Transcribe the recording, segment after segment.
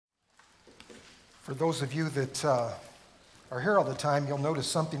For those of you that are here all the time, you'll notice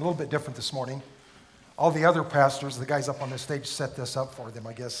something a little bit different this morning. All the other pastors, the guys up on the stage, set this up for them.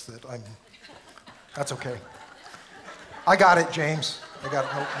 I guess that's okay. I got it, James. I got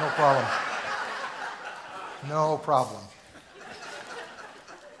it. No problem. No problem.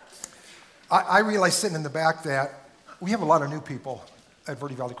 I realize sitting in the back that we have a lot of new people at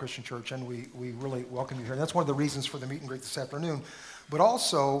Verde Valley Christian Church, and we really welcome you here. And that's one of the reasons for the meet and greet this afternoon. But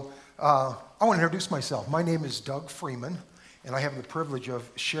also, I want to introduce myself. My name is Doug Freeman, and I have the privilege of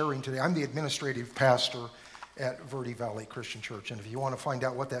sharing today. I'm the administrative pastor at Verde Valley Christian Church, and if you want to find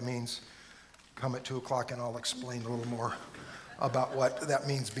out what that means, come at 2 o'clock and I'll explain a little more about what that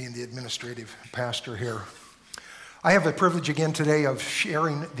means being the administrative pastor here. I have the privilege again today of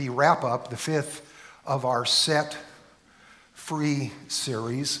sharing the wrap-up, the fifth of our Set Free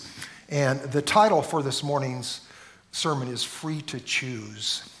series, and the title for this morning's sermon is Free to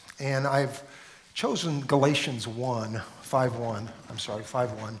Choose. And I've chosen Galatians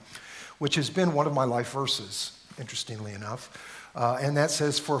 5:1, which has been one of my life verses, interestingly enough. And that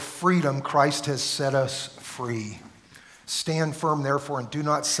says, "For freedom Christ has set us free. Stand firm, therefore, and do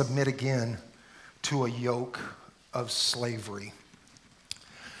not submit again to a yoke of slavery."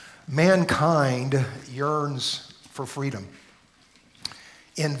 Mankind yearns for freedom.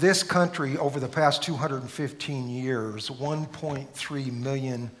 In this country, over the past 215 years, 1.3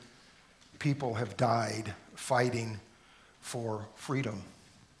 million people have died fighting for freedom.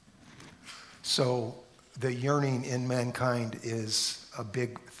 So the yearning in mankind is a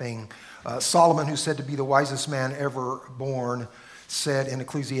big thing. Solomon, who's said to be the wisest man ever born, said in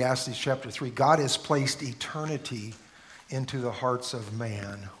Ecclesiastes chapter 3, God has placed eternity into the hearts of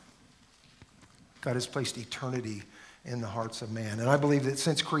man. God has placed eternity in the hearts of man. And I believe that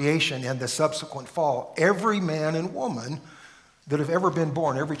since creation and the subsequent fall, every man and woman that have ever been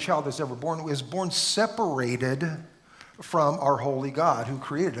born, every child that's ever born, is born separated from our holy God who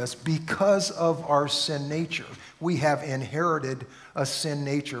created us because of our sin nature. We have inherited a sin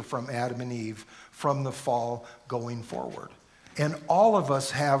nature from Adam and Eve, from the fall going forward. And all of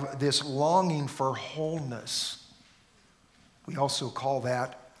us have this longing for wholeness. We also call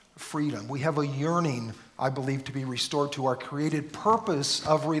that freedom. We have a yearning, I believe, to be restored to our created purpose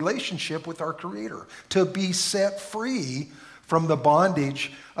of relationship with our Creator, to be set free from the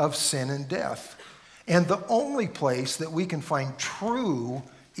bondage of sin and death. And the only place that we can find true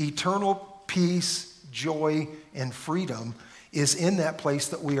eternal peace, joy, and freedom is in that place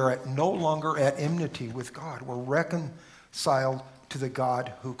that we are no longer at enmity with God. We're reconciled to the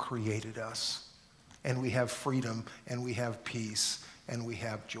God who created us. And we have freedom, and we have peace, and we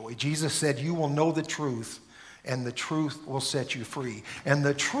have joy. Jesus said, "You will know the truth, and the truth will set you free." And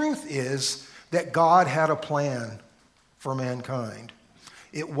the truth is that God had a plan for mankind.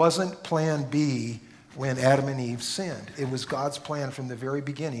 It wasn't plan B when Adam and Eve sinned. It was God's plan from the very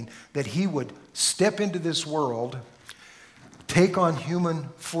beginning that he would step into this world, take on human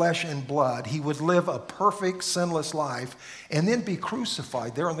flesh and blood. He would live a perfect, sinless life, and then be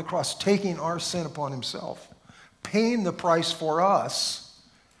crucified there on the cross, taking our sin upon himself, paying the price for us.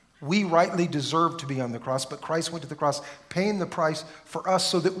 We rightly deserve to be on the cross, but Christ went to the cross, paying the price for us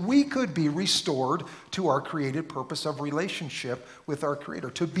so that we could be restored to our created purpose of relationship with our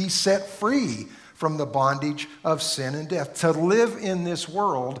Creator, to be set free from the bondage of sin and death, to live in this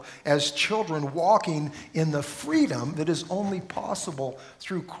world as children walking in the freedom that is only possible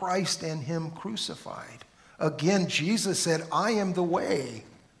through Christ and him crucified. Again, Jesus said, "I am the way."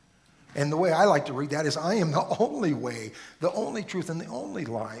 And the way I like to read that is, I am the only way, the only truth, and the only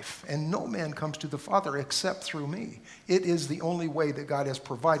life. And no man comes to the Father except through me. It is the only way that God has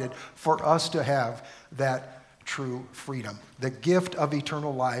provided for us to have that true freedom. The gift of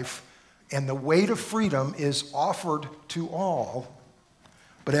eternal life and the way to freedom is offered to all.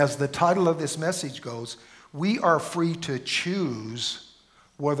 But as the title of this message goes, we are free to choose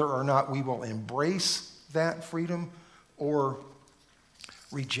whether or not we will embrace that freedom or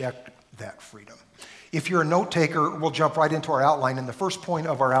reject that freedom. If you're a note taker, we'll jump right into our outline. And the first point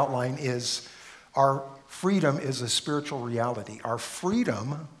of our outline is our freedom is a spiritual reality. Our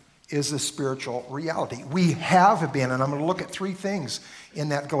freedom is a spiritual reality. We have been, and I'm going to look at three things in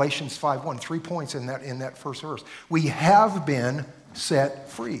that Galatians 5:1, 3 points in that first verse. We have been set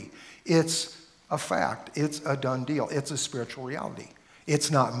free. It's a fact. It's a done deal. It's a spiritual reality.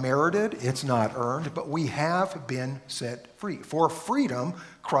 It's not merited, it's not earned, but we have been set free. For freedom,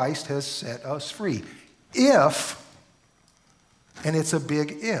 Christ has set us free. If, and it's a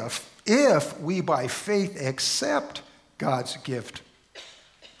big if we by faith accept God's gift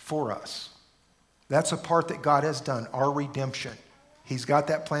for us. That's a part that God has done, our redemption. He's got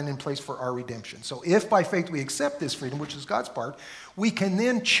that plan in place for our redemption. So if by faith we accept this freedom, which is God's part, we can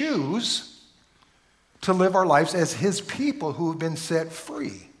then choose to live our lives as his people who have been set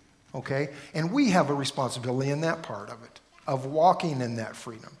free, okay? And we have a responsibility in that part of it, of walking in that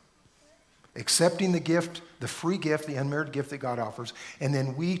freedom, accepting the gift, the free gift, the unmerited gift that God offers, and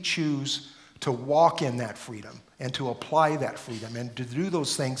then we choose to walk in that freedom and to apply that freedom and to do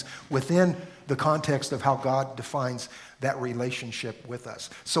those things within the context of how God defines that relationship with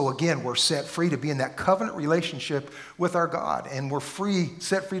us. So again, we're set free to be in that covenant relationship with our God, and we're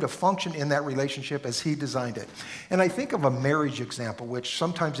set free to function in that relationship as he designed it. And I think of a marriage example, which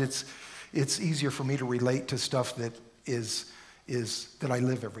sometimes it's easier for me to relate to stuff that is that I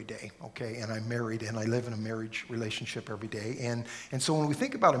live every day, okay? And I'm married and I live in a marriage relationship every day. And so when we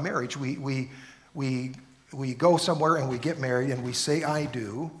think about a marriage, we go somewhere and we get married and we say, I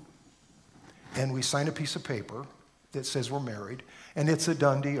do, and we sign a piece of paper that says we're married, and it's a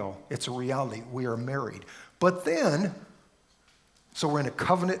done deal. It's a reality. We are married. But then, so we're in a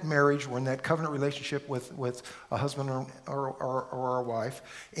covenant marriage, we're in that covenant relationship with a husband or a wife,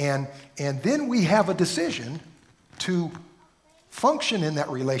 and then we have a decision to function in that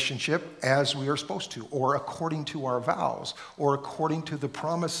relationship as we are supposed to, or according to our vows, or according to the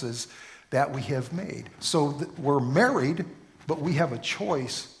promises that we have made. So we're married, but we have a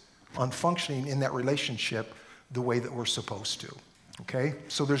choice on functioning in that relationship the way that we're supposed to, okay?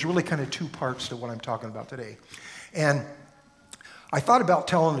 So there's really kind of two parts to what I'm talking about today. And I thought about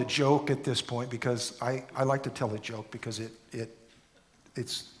telling a joke at this point because I like to tell a joke because it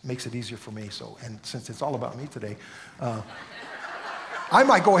makes it easier for me. So, and since it's all about me today, I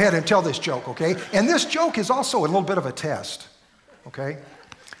might go ahead and tell this joke, okay? And this joke is also a little bit of a test, okay?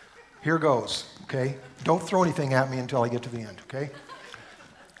 Here goes, okay? Don't throw anything at me until I get to the end, okay?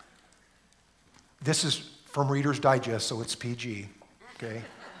 This is from Reader's Digest, so it's PG, okay?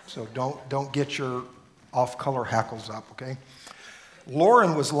 So don't get your off-color hackles up, okay?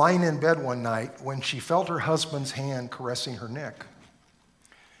 Lauren was lying in bed one night when she felt her husband's hand caressing her neck.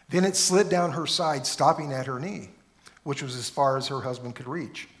 Then it slid down her side, stopping at her knee, which was as far as her husband could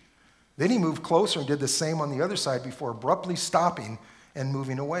reach. Then he moved closer and did the same on the other side before abruptly stopping and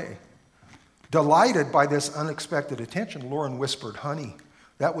moving away. Delighted by this unexpected attention, Lauren whispered, "Honey,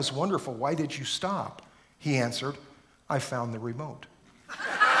 that was wonderful. Why did you stop?" He answered, "I found the remote."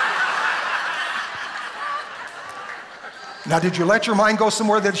 Now, did you let your mind go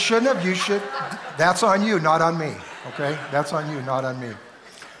somewhere that it shouldn't have? You should. That's on you, not on me, okay? That's on you, not on me,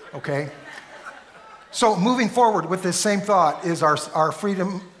 okay? So moving forward with this same thought is our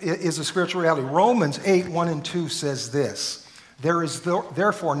freedom is a spiritual reality. Romans 8:1-2 says this: "There is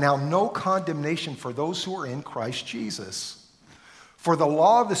therefore now no condemnation for those who are in Christ Jesus. For the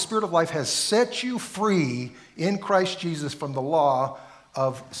law of the Spirit of life has set you free in Christ Jesus from the law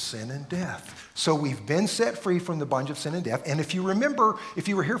of sin and death." So we've been set free from the bondage of sin and death. And if you remember, if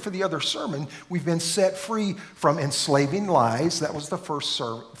you were here for the other sermon, we've been set free from enslaving lies. That was the first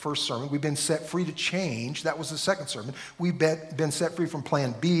sermon. We've been set free to change. That was the second sermon. We've been set free from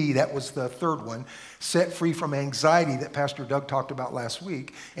plan B. That was the third one. Set free from anxiety that Pastor Doug talked about last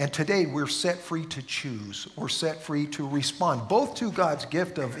week. And today we're set free to choose. We're set free to respond both to God's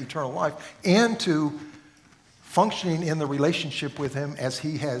gift of eternal life and to functioning in the relationship with him as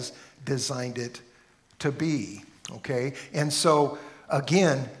he has designed it to be, okay? And so,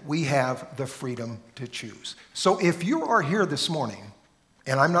 again, we have the freedom to choose. So if you are here this morning,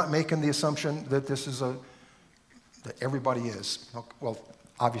 and I'm not making the assumption that that everybody is, well,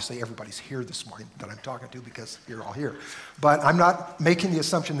 obviously everybody's here this morning that I'm talking to because you're all here, but I'm not making the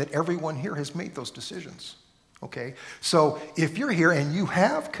assumption that everyone here has made those decisions. Okay, so if you're here and you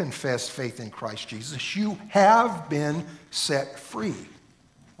have confessed faith in Christ Jesus, you have been set free.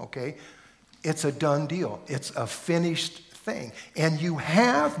 Okay, it's a done deal. It's a finished thing. And you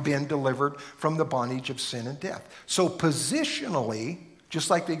have been delivered from the bondage of sin and death. So positionally, just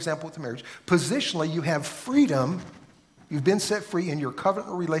like the example with the marriage, positionally you have freedom. You've been set free in your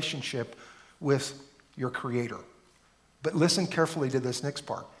covenant relationship with your Creator. But listen carefully to this next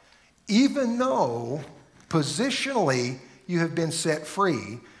part. Even though positionally you have been set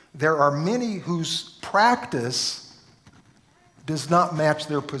free, there are many whose practice does not match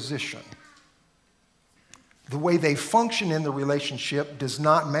their position. The way they function in the relationship does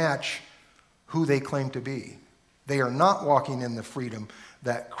not match who they claim to be. They are not walking in the freedom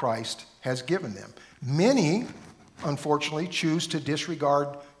that Christ has given them. Many, unfortunately, choose to disregard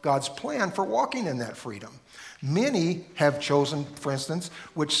God's plan for walking in that freedom. Many have chosen, for instance,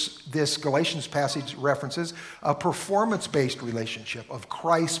 which this Galatians passage references, a performance-based relationship of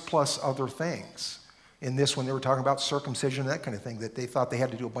Christ plus other things. In this one, they were talking about circumcision and that kind of thing, that they thought they had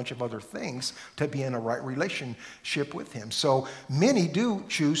to do a bunch of other things to be in a right relationship with him. So many do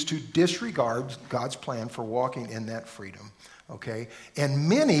choose to disregard God's plan for walking in that freedom, okay? And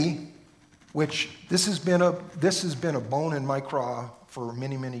many, which this has been a bone in my craw for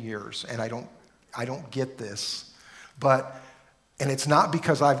many, many years, and I don't get this, and it's not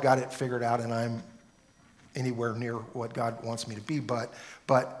because I've got it figured out and I'm anywhere near what God wants me to be, but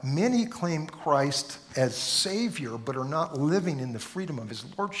many claim Christ as Savior but are not living in the freedom of his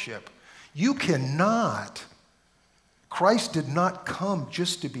Lordship. You cannot. Christ did not come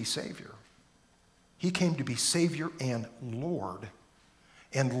just to be Savior. He came to be Savior and Lord.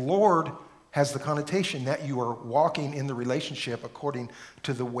 And Lord has the connotation that you are walking in the relationship according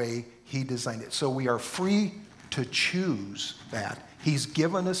to the way he designed it. So we are free to choose that. He's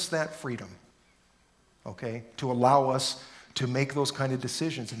given us that freedom, okay, to allow us to make those kind of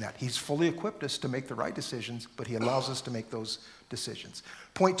decisions in that. He's fully equipped us to make the right decisions, but he allows us to make those decisions.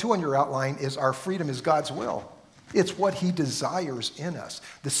 Point 2 on your outline is our freedom is God's will. It's what he desires in us.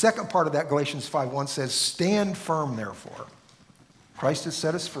 The second part of that, Galatians 5:1 says, stand firm, therefore. Christ has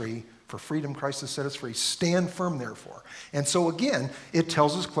set us free. For freedom, Christ has set us free. Stand firm, therefore. And so again, it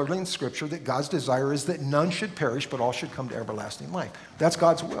tells us clearly in Scripture that God's desire is that none should perish, but all should come to everlasting life. That's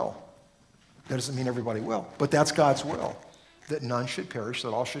God's will. That doesn't mean everybody will, but that's God's will, that none should perish,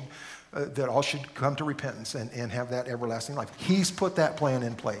 that all should come to repentance and have that everlasting life. He's put that plan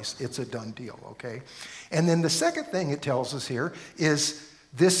in place. It's a done deal, okay? And then the second thing it tells us here is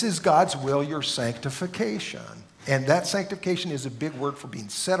this is God's will, your sanctification. And that sanctification is a big word for being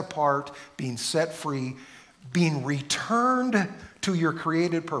set apart, being set free, being returned to your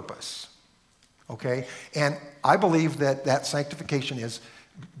created purpose, okay? And I believe that sanctification is,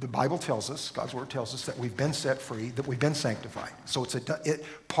 the Bible tells us, God's word tells us that we've been set free, that we've been sanctified. So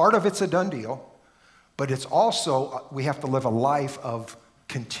part of it's a done deal, but it's also, we have to live a life of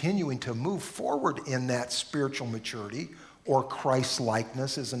continuing to move forward in that spiritual maturity, or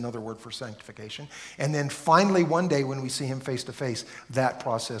Christ-likeness is another word for sanctification. And then finally, one day when we see him face to face, that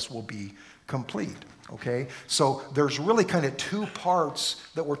process will be complete, okay? So there's really kind of two parts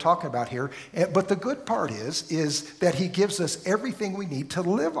that we're talking about here. But the good part is that he gives us everything we need to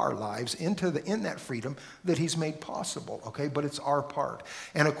live our lives in that freedom that he's made possible, okay? But it's our part.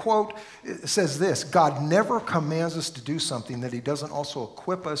 And a quote says this, God never commands us to do something that he doesn't also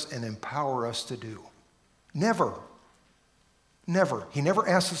equip us and empower us to do. Never. Never. He never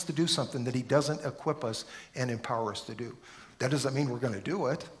asks us to do something that he doesn't equip us and empower us to do. That doesn't mean we're going to do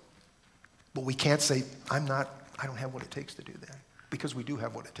it, but we can't say, I don't have what it takes to do that, because we do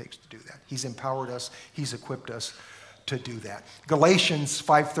have what it takes to do that. He's empowered us. He's equipped us to do that. Galatians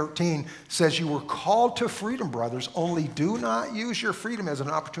 5:13 says, you were called to freedom, brothers, only do not use your freedom as an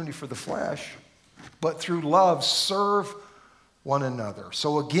opportunity for the flesh, but through love serve one another.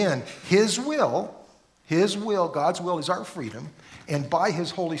 So again, his will, God's will is our freedom, and by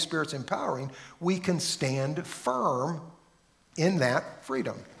his Holy Spirit's empowering, we can stand firm in that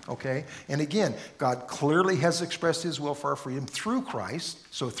freedom, okay? And again, God clearly has expressed his will for our freedom through Christ.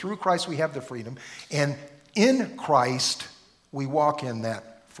 So through Christ we have the freedom, and in Christ we walk in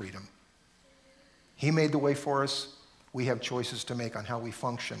that freedom. He made the way for us. We have choices to make on how we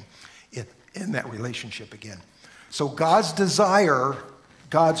function in that relationship again. So God's desire,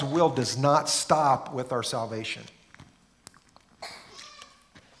 God's will does not stop with our salvation.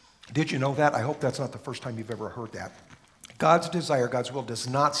 Did you know that? I hope that's not the first time you've ever heard that. God's desire, God's will does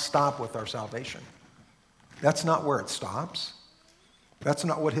not stop with our salvation. That's not where it stops. That's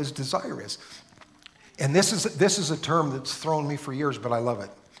not what his desire is. And this is a term that's thrown me for years, but I love it.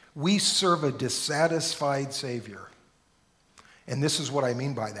 We serve a dissatisfied Savior. And this is what I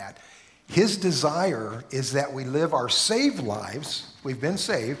mean by that. His desire is that we live our saved lives. We've been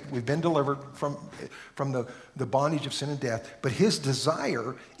saved. We've been delivered from the bondage of sin and death. But his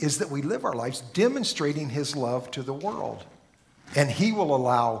desire is that we live our lives demonstrating his love to the world. And he will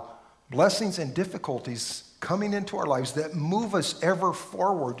allow blessings and difficulties coming into our lives that move us ever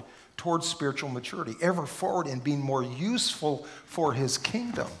forward towards spiritual maturity, ever forward in being more useful for his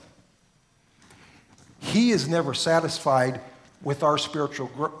kingdom. He is never satisfied with our spiritual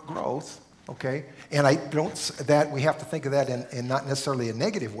growth, okay? And we have to think of that in not necessarily a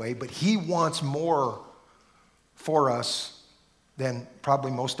negative way, but he wants more for us than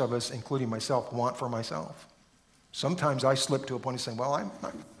probably most of us, including myself, want for myself. Sometimes I slip to a point of saying, well, I'm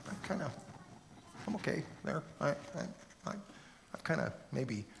okay there. I'm kind of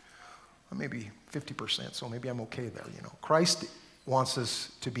maybe 50%, so maybe I'm okay there, you know. Christ wants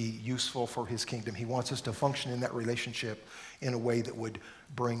us to be useful for his kingdom. He wants us to function in that relationship in a way that would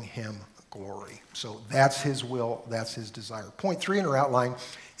bring him glory. So that's his will, that's his desire. Point 3 in our outline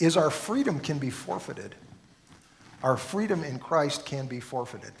is our freedom can be forfeited. Our freedom in Christ can be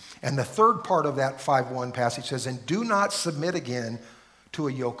forfeited. And the third part of that 5:1 passage says, and do not submit again to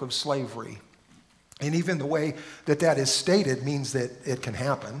a yoke of slavery. And even the way that that is stated means that it can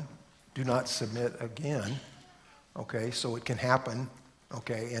happen. Do not submit again. Okay, so it can happen.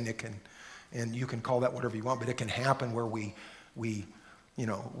 Okay, and you can call that whatever you want, but it can happen where we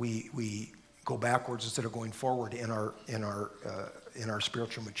go backwards instead of going forward in our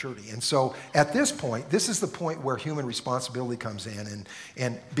spiritual maturity. And so at this point, this is the point where human responsibility comes in,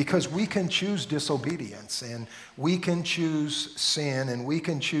 and because we can choose disobedience, and we can choose sin, and we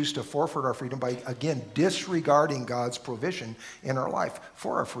can choose to forfeit our freedom by, again, disregarding God's provision in our life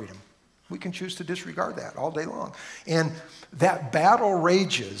for our freedom. We can choose to disregard that all day long. And that battle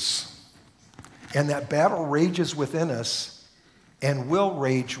rages, and that battle rages within us and will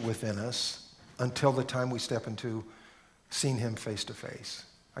rage within us until the time we step into seeing him face to face.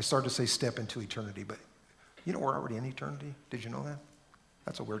 I started to say step into eternity, but you know we're already in eternity. Did you know that?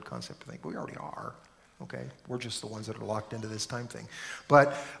 That's a weird concept to think. We already are. Okay, we're just the ones that are locked into this time thing.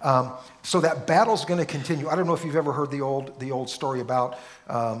 But so that battle's going to continue. I don't know if you've ever heard the old story about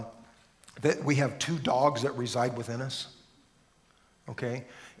that we have two dogs that reside within us. Okay,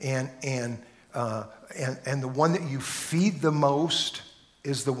 and the one that you feed the most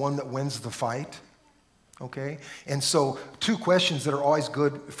is the one that wins the fight. Okay? And so two questions that are always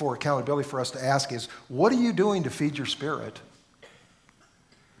good for accountability for us to ask is, what are you doing to feed your spirit?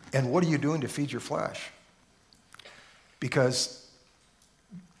 And what are you doing to feed your flesh? Because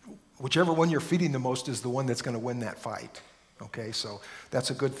whichever one you're feeding the most is the one that's going to win that fight. Okay? So that's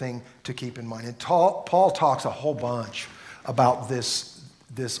a good thing to keep in mind. And Paul talks a whole bunch about this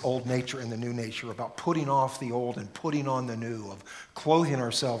old nature and the new nature, about putting off the old and putting on the new, of clothing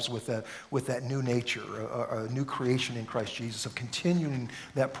ourselves with that new nature, a new creation in Christ Jesus, of continuing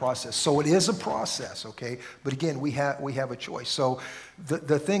that process. So it is a process, okay? But again, we have a choice. So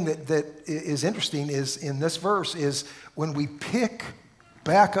the thing that is interesting is in this verse is when we pick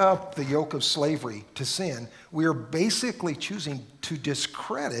back up the yoke of slavery to sin, we are basically choosing to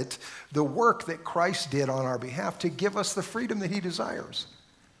discredit the work that Christ did on our behalf to give us the freedom that he desires.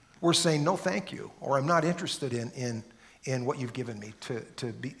 We're saying, no, thank you, or I'm not interested in what you've given me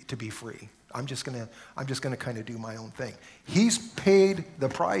to be free. I'm just gonna kind of do my own thing. He's paid the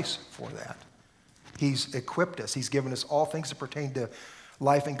price for that. He's equipped us. He's given us all things that pertain to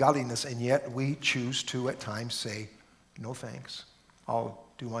life and godliness, and yet we choose to at times say, no thanks. I'll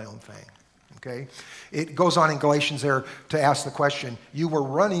do my own thing. Okay? It goes on in Galatians there to ask the question, you were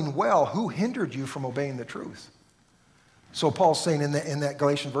running well. Who hindered you from obeying the truth? So Paul's saying in that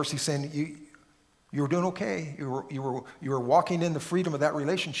Galatian verse, he's saying you were doing okay. You were walking in the freedom of that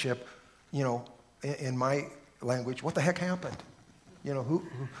relationship. You know, in my language, what the heck happened? You know,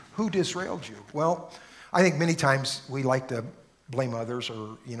 who disrailed you? Well, I think many times we like to blame others,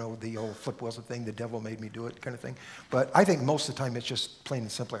 or you know, the old Flip Wilson thing, the devil made me do it kind of thing. But I think most of the time it's just plain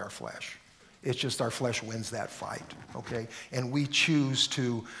and simply our flesh. It's just our flesh wins that fight, okay? And we choose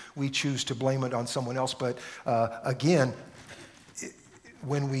to blame it on someone else. But again,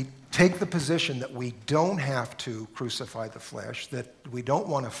 when we take the position that we don't have to crucify the flesh, that we don't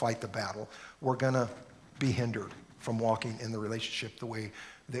want to fight the battle, we're going to be hindered from walking in the relationship the way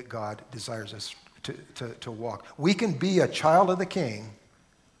that God desires us to walk. We can be a child of the King,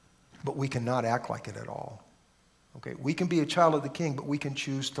 but we cannot act like it at all. Okay? We can be a child of the King, but we can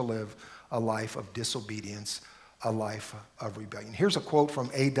choose to live a life of disobedience, a life of rebellion. Here's a quote from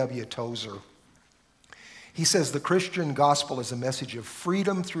A.W. Tozer. He says, the Christian gospel is a message of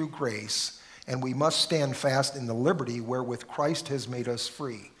freedom through grace, and we must stand fast in the liberty wherewith Christ has made us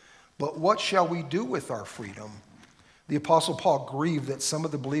free. But what shall we do with our freedom? The Apostle Paul grieved that some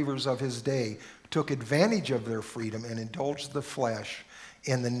of the believers of his day took advantage of their freedom and indulged the flesh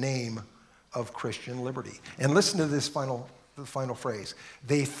in the name of Christian liberty. And listen to this the final phrase.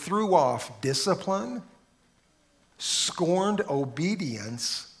 They threw off discipline, scorned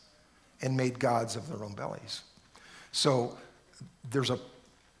obedience, and made gods of their own bellies. So there's a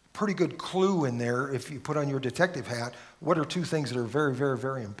pretty good clue in there if you put on your detective hat. What are two things that are very, very,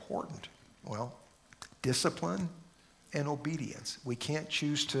 very important? Well, discipline and obedience. We can't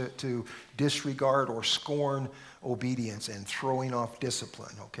choose to disregard or scorn obedience and throwing off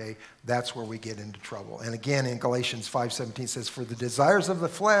discipline, okay? That's where we get into trouble. And again, in Galatians 5:17 says, for the desires of the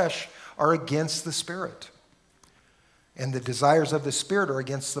flesh are against the spirit, And the desires of the Spirit are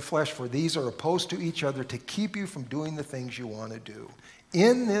against the flesh, for these are opposed to each other to keep you from doing the things you want to do.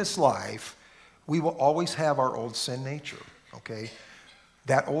 In this life, we will always have our old sin nature, okay?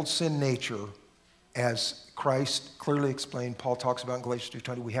 That old sin nature, as Christ clearly explained, Paul talks about in Galatians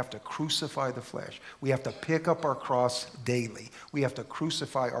 2:20, we have to crucify the flesh. We have to pick up our cross daily. We have to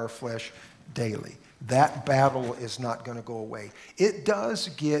crucify our flesh daily. That battle is not going to go away. It does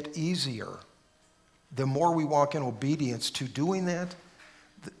get easier. The more we walk in obedience to doing that,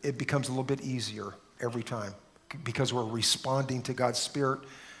 it becomes a little bit easier every time because we're responding to God's Spirit,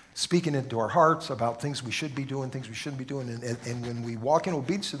 speaking into our hearts about things we should be doing, things we shouldn't be doing. And when we walk in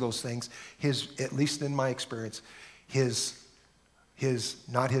obedience to those things, at least in my experience,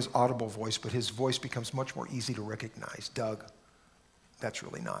 not his audible voice, but his voice becomes much more easy to recognize. Doug, that's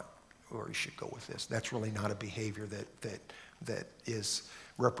really not where you should go with this. That's really not a behavior that is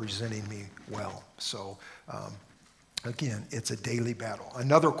representing me well. So, again, it's a daily battle.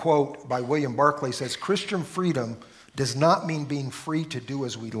 Another quote by William Barclay says, Christian freedom does not mean being free to do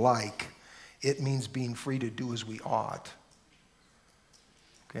as we like. It means being free to do as we ought.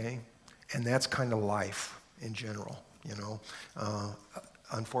 Okay? And that's kind of life in general, you know.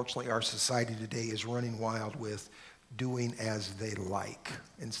 Unfortunately, our society today is running wild with doing as they like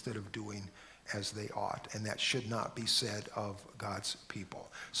instead of doing as they ought. And that should not be said of God's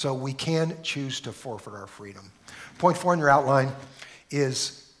people. So we can choose to forfeit our freedom. Point 4 in your outline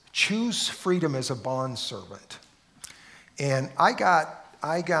is choose freedom as a bondservant. And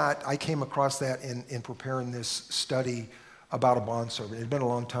I came across that in preparing this study about a bondservant. It had been a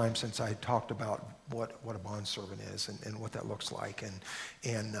long time since I had talked about what a bondservant is and what that looks like.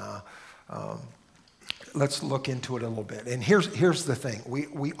 And let's look into it a little bit. And here's the thing.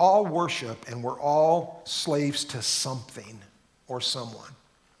 We all worship and we're all slaves to something or someone.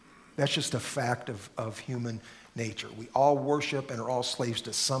 That's just a fact of human nature. We all worship and are all slaves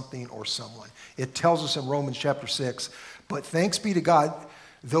to something or someone. It tells us in Romans chapter 6, but thanks be to God,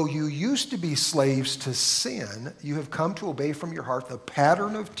 though you used to be slaves to sin, you have come to obey from your heart the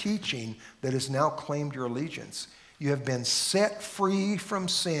pattern of teaching that has now claimed your allegiance. You have been set free from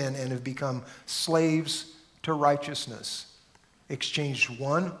sin and have become slaves to righteousness. Exchanged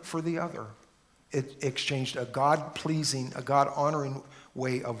one for the other. It exchanged a God-pleasing, a God-honoring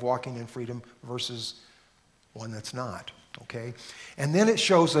way of walking in freedom versus one that's not, okay? And then it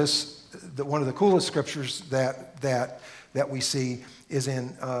shows us that one of the coolest scriptures that we see is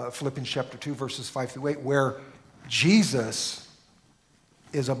in Philippians chapter 2, verses 5 through 8, where Jesus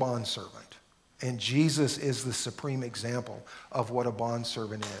is a bondservant. And Jesus is the supreme example of what a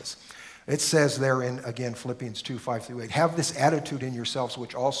bondservant is. It says there in, again, Philippians 2, 5 through 8, have this attitude in yourselves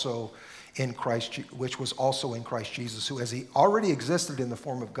which was also in Christ Jesus, who, as he already existed in the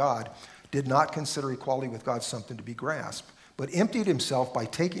form of God, did not consider equality with God something to be grasped, but emptied himself by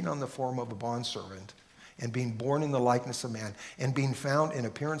taking on the form of a bondservant and being born in the likeness of man and being found in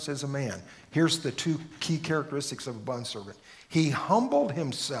appearance as a man. Here's the two key characteristics of a bondservant. He humbled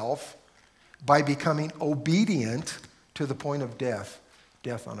himself by becoming obedient to the point of death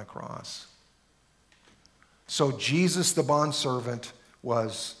on a cross. So Jesus, the bondservant,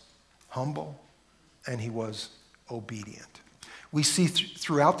 was humble and he was obedient. We see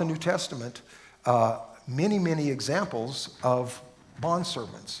throughout the New Testament many, many examples of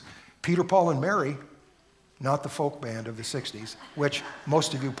bondservants. Peter, Paul, and Mary, not the folk band of the 60s, which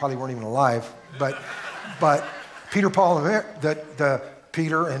most of you probably weren't even alive, but Peter, Paul, and Mary,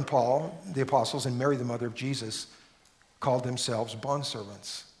 Peter and Paul, the apostles, and Mary, the mother of Jesus, called themselves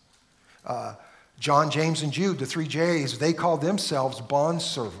bondservants. John, James, and Jude, the three J's, they called themselves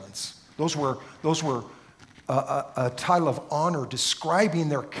bondservants. Those were a title of honor describing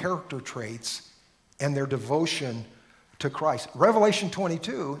their character traits and their devotion to Christ. Revelation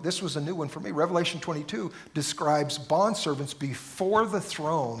 22, this was a new one for me. Revelation 22 describes bondservants before the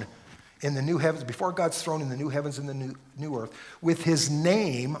throne in the new heavens, before God's throne in the new heavens and the new earth, with his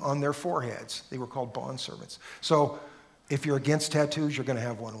name on their foreheads. They were called bondservants. So if you're against tattoos, you're going to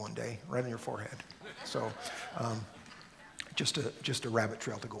have one day, right on your forehead. So just a rabbit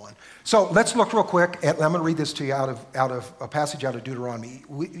trail to go on. So let's look real quick at, I'm going to read this to you out of a passage out of Deuteronomy.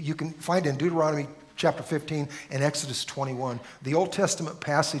 You can find in Deuteronomy chapter 15 and Exodus 21, the Old Testament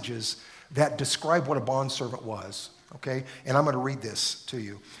passages that describe what a bondservant was, okay? And I'm going to read this to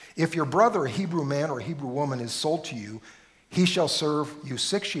you. If your brother, a Hebrew man or a Hebrew woman, is sold to you, he shall serve you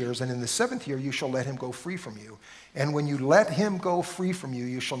 6 years, and in the 7th year you shall let him go free from you. And when you let him go free from you,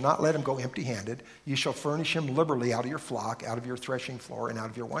 you shall not let him go empty-handed. You shall furnish him liberally out of your flock, out of your threshing floor, and out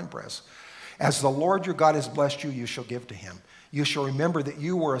of your winepress. As the Lord your God has blessed you, you shall give to him. You shall remember that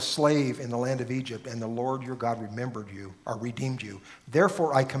you were a slave in the land of Egypt, and the Lord your God redeemed you.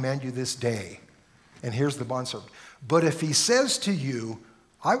 Therefore I command you this day. And here's the bondservant. But if he says to you,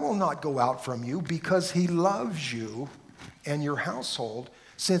 I will not go out from you, because he loves you and your household,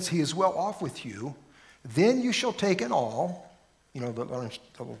 since he is well off with you, then you shall take an awl, the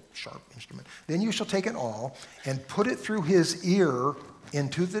little sharp instrument. Then you shall take an awl and put it through his ear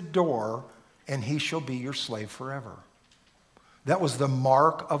into the door, and he shall be your slave forever. That was the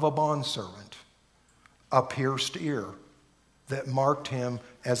mark of a bondservant, a pierced ear that marked him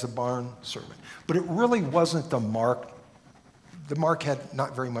as a bondservant. But it really wasn't the mark. The mark had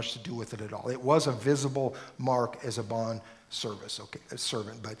not very much to do with it at all. It was a visible mark as a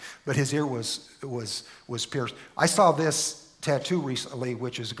servant, but his ear was pierced. I saw this tattoo recently,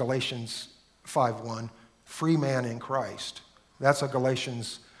 which is Galatians 5:1, free man in Christ. That's a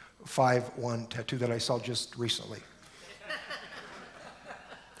Galatians 5:1 tattoo that I saw just recently.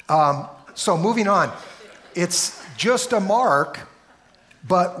 So moving on, it's just a mark,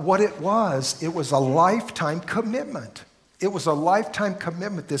 but what it was a lifetime commitment. It was a lifetime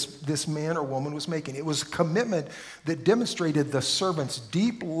commitment this man or woman was making. It was a commitment that demonstrated the servant's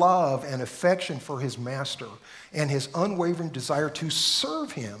deep love and affection for his master and his unwavering desire to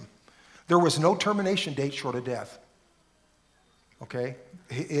serve him. There was no termination date short of death. Okay?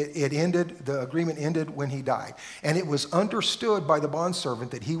 It ended, the agreement ended when he died. And it was understood by the bondservant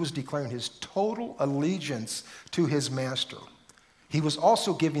that he was declaring his total allegiance to his master. He was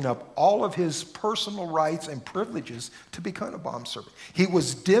also giving up all of his personal rights and privileges to become a bondservant. He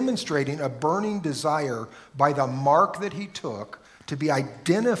was demonstrating a burning desire by the mark that he took to be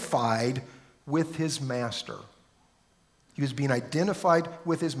identified with his master. He was being identified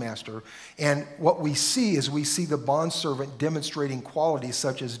with his master. And what we see is the bondservant demonstrating qualities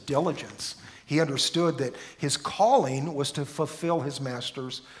such as diligence. He understood that his calling was to fulfill his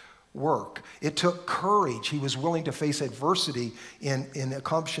master's work. It took courage. He was willing to face adversity in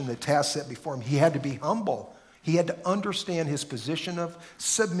accomplishing the task set before him. He had to be humble. He had to understand his position of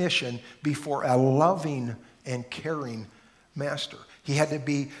submission before a loving and caring master. He had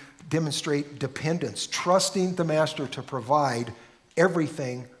to demonstrate dependence, trusting the master to provide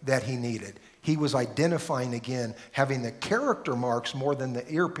everything that he needed. He was identifying again, having the character marks more than the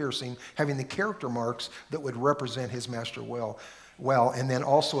ear piercing, having the character marks that would represent his master well, and then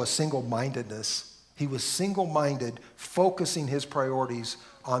also a single-mindedness. He was single-minded, focusing his priorities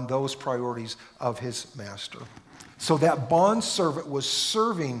on those priorities of his master. So that bondservant was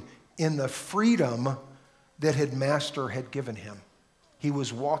serving in the freedom that his master had given him. He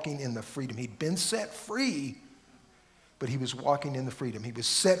was walking in the freedom. He'd been set free, but he was walking in the freedom. He was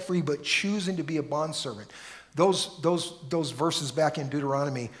set free, but choosing to be a bondservant. Those verses back in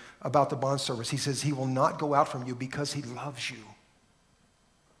Deuteronomy about the bondservants, he says, he will not go out from you because he loves you.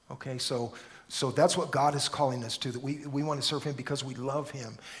 Okay, so that's what God is calling us to, that we want to serve him because we love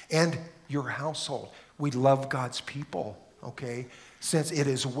him. And your household. We love God's people, okay? Since it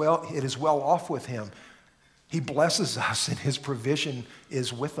is well off with him. He blesses us, and his provision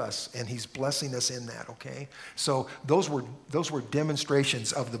is with us, and he's blessing us in that, okay? So those were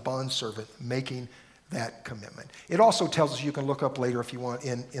demonstrations of the bondservant making that commitment. It also tells us, you can look up later if you want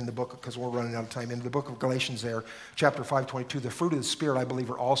in the book, because we're running out of time, in the book of Galatians there, chapter 5:22, the fruit of the Spirit, I believe,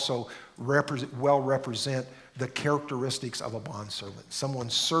 are also represent the characteristics of a bondservant. Someone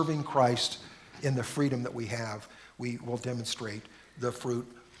serving Christ in the freedom that we have, we will demonstrate the fruit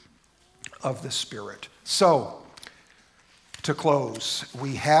of the Spirit. So, to close,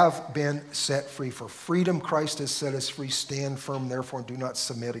 we have been set free. For freedom, Christ has set us free. Stand firm, therefore, and do not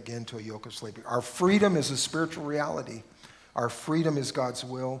submit again to a yoke of slavery. Our freedom is a spiritual reality. Our freedom is God's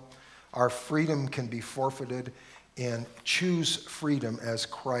will. Our freedom can be forfeited, and choose freedom as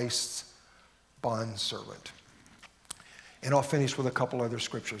Christ's bondservant. And I'll finish with a couple other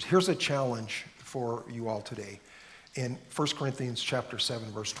scriptures. Here's a challenge for you all today. In 1 Corinthians chapter 7,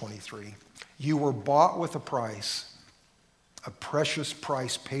 verse 23, you were bought with a price, a precious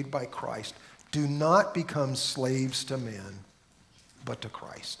price paid by Christ. Do not become slaves to men, but to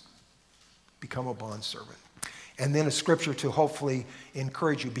Christ. Become a bondservant. And then a scripture to hopefully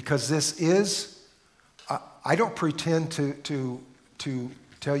encourage you, because this is, I don't pretend to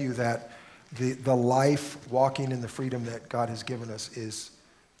tell you that the life walking in the freedom that God has given us is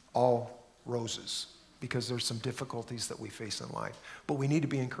all roses, because there's some difficulties that we face in life. But we need to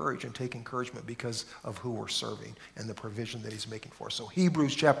be encouraged and take encouragement because of who we're serving and the provision that he's making for us. So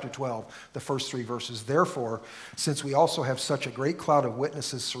Hebrews chapter 12, the first 3 verses. Therefore, since we also have such a great cloud of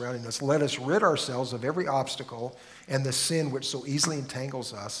witnesses surrounding us, let us rid ourselves of every obstacle and the sin which so easily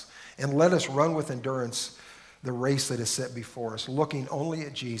entangles us, and let us run with endurance the race that is set before us, looking only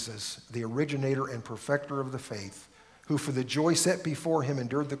at Jesus, the originator and perfecter of the faith, who for the joy set before him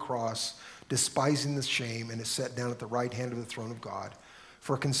endured the cross, despising the shame, and is set down at the right hand of the throne of God.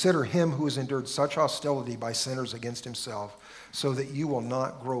 For consider him who has endured such hostility by sinners against himself, so that you will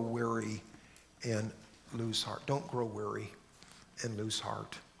not grow weary and lose heart. Don't grow weary and lose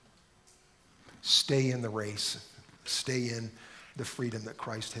heart. Stay in the race. Stay in the freedom that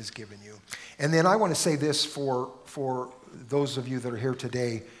Christ has given you. And then I want to say this for those of you that are here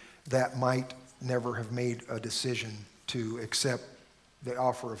today that might never have made a decision to accept the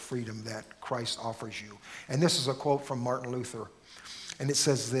offer of freedom that Christ offers you. And this is a quote from Martin Luther. And it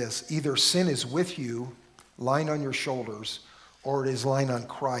says this: either sin is with you, lying on your shoulders, or it is lying on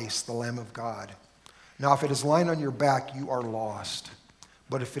Christ, the Lamb of God. Now, if it is lying on your back, you are lost.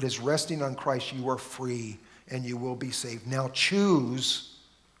 But if it is resting on Christ, you are free and you will be saved. Now choose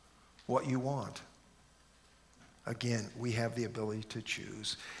what you want. Again, we have the ability to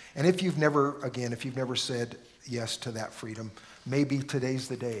choose. And if you've never said yes to that freedom, maybe today's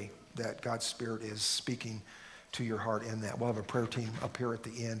the day that God's Spirit is speaking to your heart in that. We'll have a prayer team up here at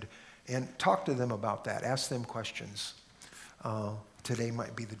the end and talk to them about that. Ask them questions. Today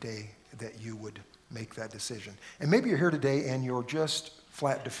might be the day that you would make that decision. And maybe you're here today and you're just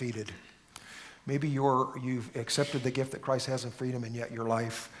flat defeated. Maybe you've accepted the gift that Christ has in freedom, and yet you're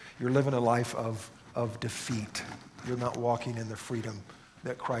living a life of defeat. You're not walking in the freedom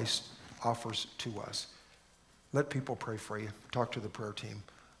that Christ offers to us. Let people pray for you. Talk to the prayer team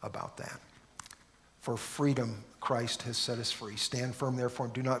about that. For freedom, Christ has set us free. Stand firm, therefore,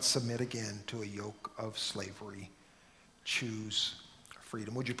 and do not submit again to a yoke of slavery. Choose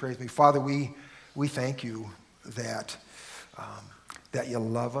freedom. Would you pray with me? Father, we thank you that you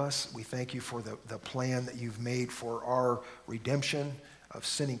love us. We thank you for the plan that you've made for our redemption, of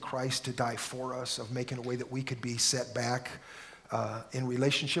sending Christ to die for us, of making a way that we could be set back in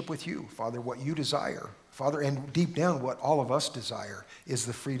relationship with you. Father, what you desire, Father, and deep down what all of us desire is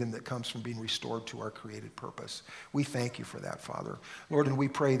the freedom that comes from being restored to our created purpose. We thank you for that, Father. Lord, and we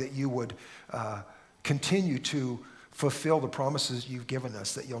pray that you would continue to fulfill the promises you've given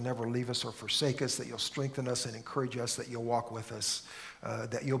us, that you'll never leave us or forsake us, that you'll strengthen us and encourage us, that you'll walk with us,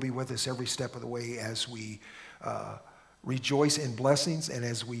 that you'll be with us every step of the way as we rejoice in blessings and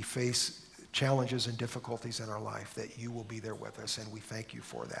as we face challenges and difficulties in our life, that you will be there with us, and we thank you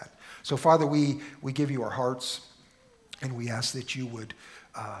for that. So, Father, we give you our hearts, and we ask that you would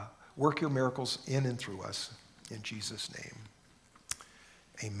work your miracles in and through us. In Jesus' name,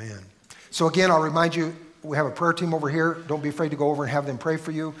 amen. So again, I'll remind you, we have a prayer team over here. Don't be afraid to go over and have them pray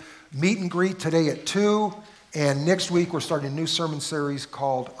for you. Meet and greet today at 2. And next week, we're starting a new sermon series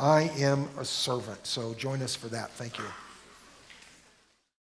called I Am a Servant. So join us for that. Thank you.